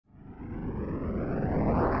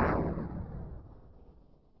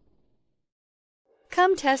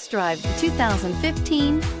Come test drive the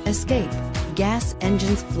 2015 Escape. Gas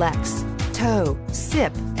engines flex, tow,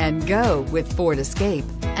 sip, and go with Ford Escape,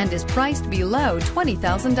 and is priced below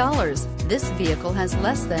 $20,000. This vehicle has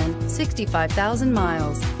less than 65,000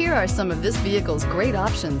 miles. Here are some of this vehicle's great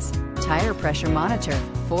options: tire pressure monitor,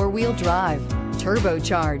 four-wheel drive,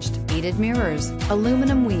 turbocharged, heated mirrors,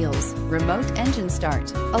 aluminum wheels, remote engine start,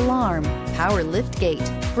 alarm, power lift gate,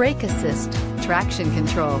 brake assist, traction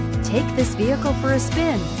control. Take this vehicle for a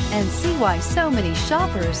spin and see why so many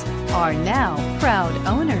shoppers are now proud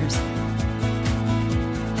owners.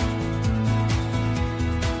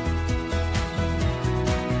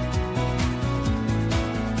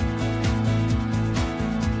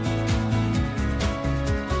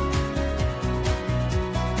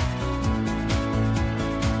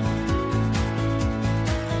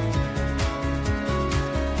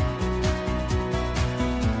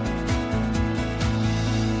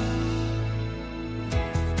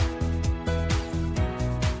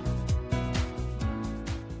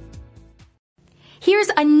 Here's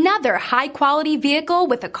another high-quality vehicle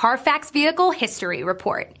with a Carfax Vehicle History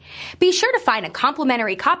Report. Be sure to find a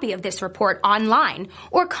complimentary copy of this report online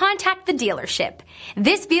or contact the dealership.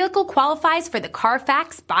 This vehicle qualifies for the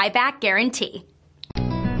Carfax Buyback Guarantee.